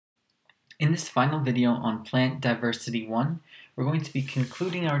In this final video on Plant Diversity 1, we're going to be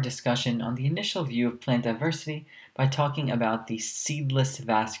concluding our discussion on the initial view of plant diversity by talking about the seedless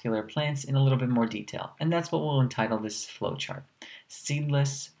vascular plants in a little bit more detail. And that's what we'll entitle this flowchart,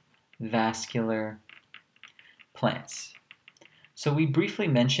 Seedless Vascular Plants. So we briefly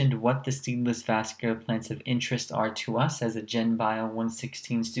mentioned what the seedless vascular plants of interest are to us as a Gen Bio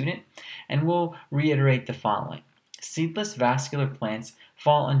 116 student, and we'll reiterate the following. Seedless vascular plants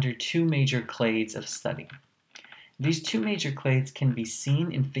fall under two major clades of study. These two major clades can be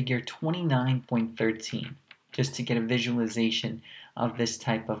seen in figure 29.13, just to get a visualization of this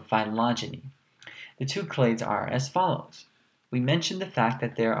type of phylogeny. The two clades are as follows. We mentioned the fact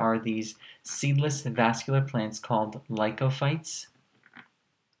that there are these seedless vascular plants called Lycophytes,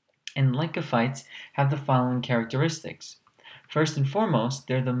 and Lycophytes have the following characteristics. First and foremost,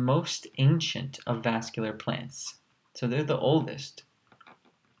 they're the most ancient of vascular plants. So they're the oldest,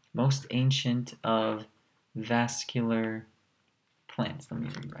 most ancient of vascular plants. Let me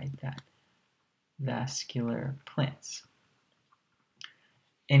rewrite that. Vascular plants.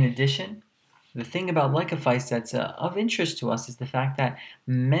 In addition, the thing about Lycophytes that's of interest to us is the fact that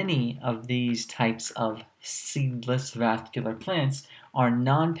many of these types of seedless vascular plants are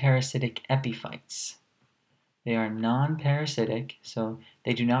non-parasitic epiphytes. They are non-parasitic, so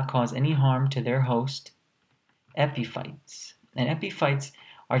they do not cause any harm to their host, epiphytes. And epiphytes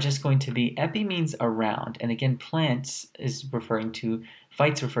are just going to be, epi means around, and again plants is referring to,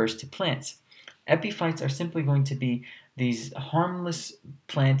 phytes refers to plants. Epiphytes are simply going to be these harmless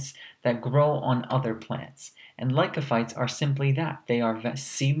plants that grow on other plants. And Lycophytes are simply that. They are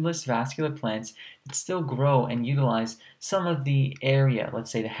seedless vascular plants that still grow and utilize some of the area,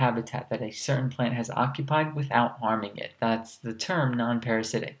 let's say the habitat that a certain plant has occupied without harming it. That's the term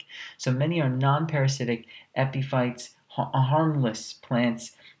non-parasitic. So many are non-parasitic epiphytes, harmless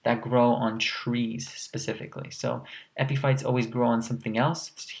plants that grow on trees specifically. So epiphytes always grow on something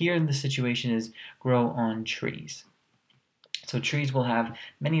else. Here the situation is grow on trees. So trees will have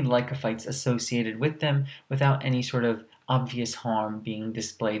many Lycophytes associated with them without any sort of obvious harm being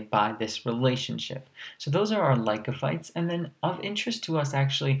displayed by this relationship. So those are our Lycophytes, and then of interest to us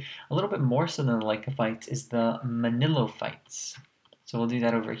actually a little bit more so than the Lycophytes is the Manillophytes. So we'll do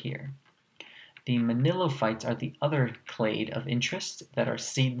that over here. The Manillophytes are the other clade of interest that are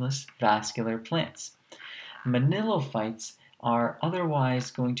seedless vascular plants. Manillophytes are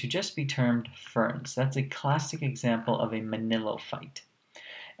otherwise going to just be termed ferns. That's a classic example of a Manillophyte.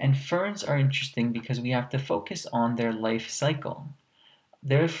 And ferns are interesting because we have to focus on their life cycle.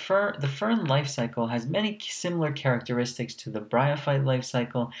 The fern life cycle has many similar characteristics to the bryophyte life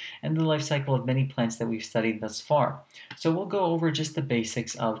cycle and the life cycle of many plants that we've studied thus far. So we'll go over just the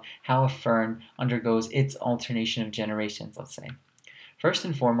basics of how a fern undergoes its alternation of generations, let's say. First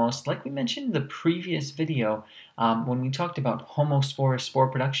and foremost, like we mentioned in the previous video, when we talked about homosporous spore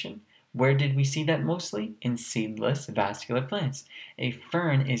production, where did we see that mostly? In seedless vascular plants. A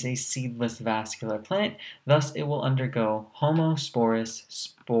fern is a seedless vascular plant, thus it will undergo homosporous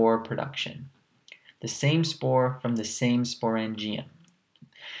spore production. The same spore from the same sporangium.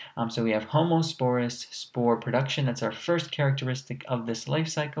 So we have homosporous spore production. That's our first characteristic of this life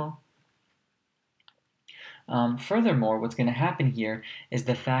cycle. Furthermore, what's going to happen here is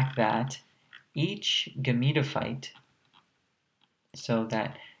the fact that each gametophyte, so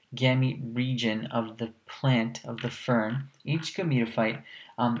that gamete region of the plant, of the fern, each gametophyte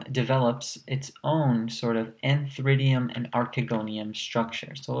develops its own sort of Anthridium and Archegonium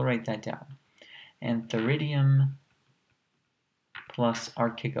structure. So we'll write that down. Anthridium plus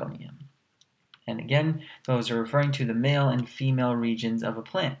Archegonium. And again, those are referring to the male and female regions of a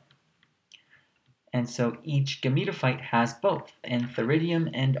plant. And so each gametophyte has both Anthridium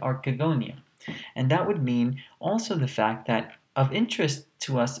and Archegonium. And that would mean also the fact that of interest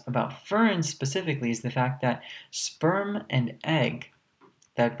to us about ferns specifically is the fact that sperm and egg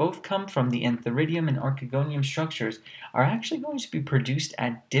that both come from the Anthridium and Archegonium structures are actually going to be produced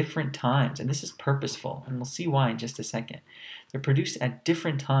at different times. And this is purposeful, and we'll see why in just a second. They're produced at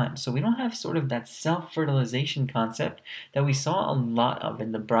different times. So we don't have sort of that self-fertilization concept that we saw a lot of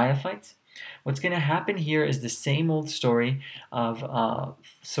in the bryophytes. What's going to happen here is the same old story of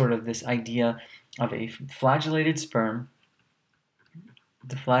sort of this idea of a flagellated sperm.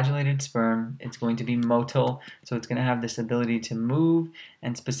 The flagellated sperm, it's going to be motile, so it's going to have this ability to move,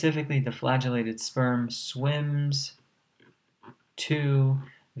 and specifically the flagellated sperm swims to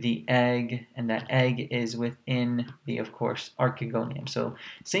the egg, and that egg is within the, of course, Archegonium. So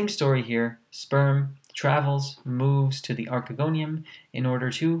same story here, sperm travels, moves to the Archegonium in order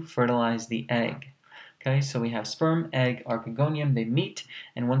to fertilize the egg. Okay, so we have sperm, egg, archegonium, they meet,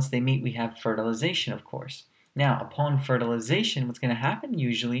 and once they meet, we have fertilization, of course. Now, upon fertilization, what's going to happen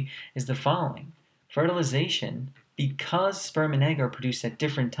usually is the following. Fertilization, because sperm and egg are produced at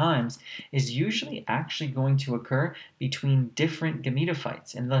different times, is usually actually going to occur between different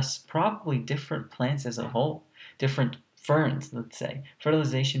gametophytes, and thus probably different plants as a whole, different ferns, let's say.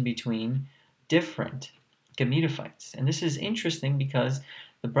 Fertilization between different gametophytes. And this is interesting because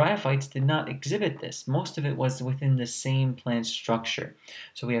the bryophytes did not exhibit this. Most of it was within the same plant structure.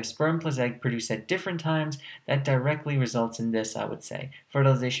 So we have sperm plus egg produced at different times. That directly results in this, I would say.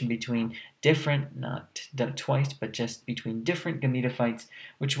 Fertilization between different, not twice, but just between different gametophytes,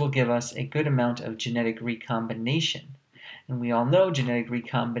 which will give us a good amount of genetic recombination. And we all know genetic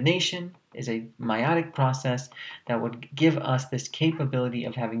recombination is a meiotic process that would give us this capability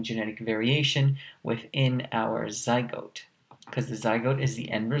of having genetic variation within our zygote, because the zygote is the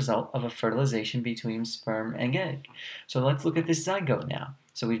end result of a fertilization between sperm and egg. So let's look at this zygote now.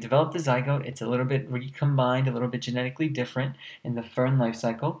 So we've developed the zygote. It's a little bit recombined, a little bit genetically different in the fern life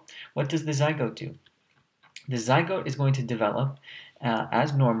cycle. What does the zygote do? The zygote is going to develop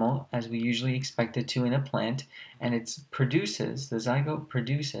as normal, as we usually expect it to in a plant, and the zygote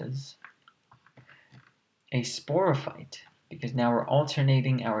produces a sporophyte, because now we're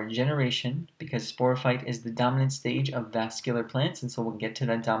alternating our generation, because sporophyte is the dominant stage of vascular plants, and so we'll get to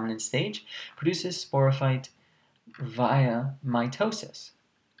that dominant stage, produces sporophyte via mitosis.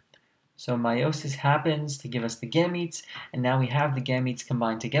 So meiosis happens to give us the gametes, and now we have the gametes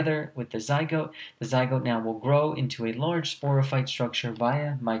combined together with the zygote. The zygote now will grow into a large sporophyte structure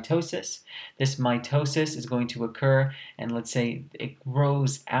via mitosis. This mitosis is going to occur, and let's say it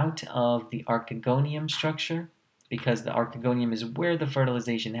grows out of the archegonium structure, because the archegonium is where the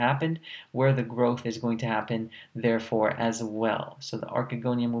fertilization happened, where the growth is going to happen, therefore, as well. So the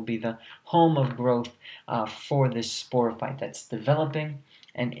archegonium will be the home of growth for this sporophyte that's developing.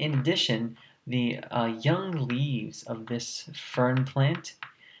 And in addition, the young leaves of this fern plant,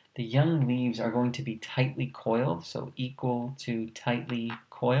 the young leaves are going to be tightly coiled, so equal to tightly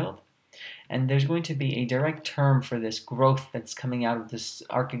coiled. And there's going to be a direct term for this growth that's coming out of this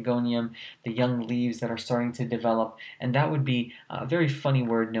archegonium, the young leaves that are starting to develop, and that would be a very funny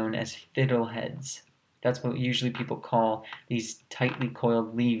word known as fiddleheads. That's what usually people call these tightly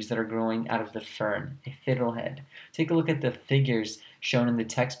coiled leaves that are growing out of the fern, a fiddlehead. Take a look at the figures shown in the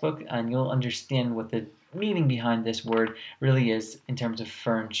textbook, and you'll understand what the meaning behind this word really is in terms of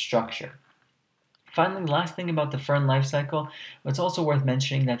fern structure. Finally, last thing about the fern life cycle, it's also worth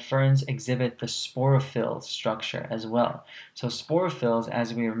mentioning that ferns exhibit the sporophyll structure as well. So sporophylls,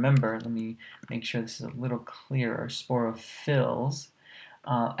 as we remember, let me make sure this is a little clearer, sporophylls,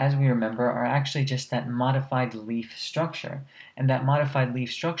 as we remember, are actually just that modified leaf structure. And that modified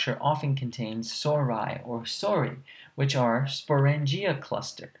leaf structure often contains sori or sori, which are sporangia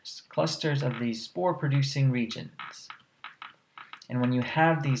clusters, clusters of these spore-producing regions. And when you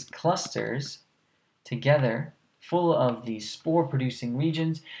have these clusters together, full of these spore-producing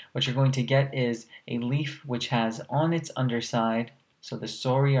regions, what you're going to get is a leaf which has on its underside, so the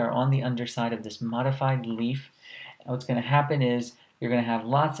sori are on the underside of this modified leaf. And what's going to happen is you're going to have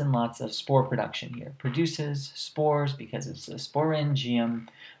lots and lots of spore production here. Produces spores because it's a sporangium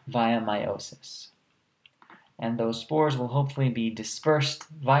via meiosis. And those spores will hopefully be dispersed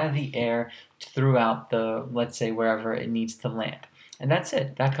via the air throughout the, let's say, wherever it needs to land. And that's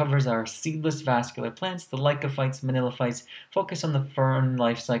it. That covers our seedless vascular plants, the Lycophytes, Manillophytes. Focus on the fern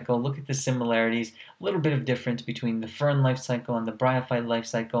life cycle. Look at the similarities. A little bit of difference between the fern life cycle and the bryophyte life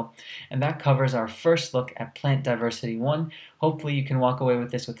cycle. And that covers our first look at Plant Diversity 1. Hopefully you can walk away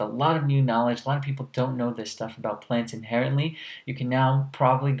with this with a lot of new knowledge. A lot of people don't know this stuff about plants inherently. You can now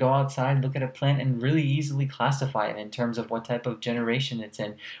probably go outside, look at a plant, and really easily classify it in terms of what type of generation it's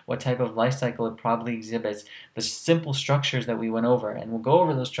in, what type of life cycle it probably exhibits, the simple structures that we went over. And we'll go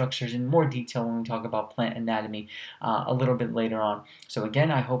over those structures in more detail when we talk about plant anatomy a little bit later on. So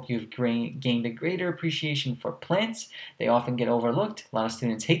again, I hope you've gained a greater appreciation for plants. They often get overlooked. A lot of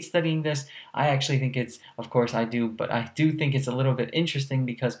students hate studying this. I actually think it's, of course I do, but I do think it's a little bit interesting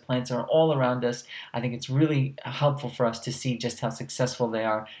because plants are all around us. I think it's really helpful for us to see just how successful they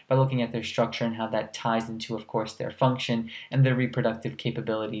are by looking at their structure and how that ties into, of course, their function and their reproductive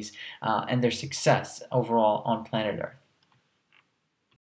capabilities and their success overall on planet Earth.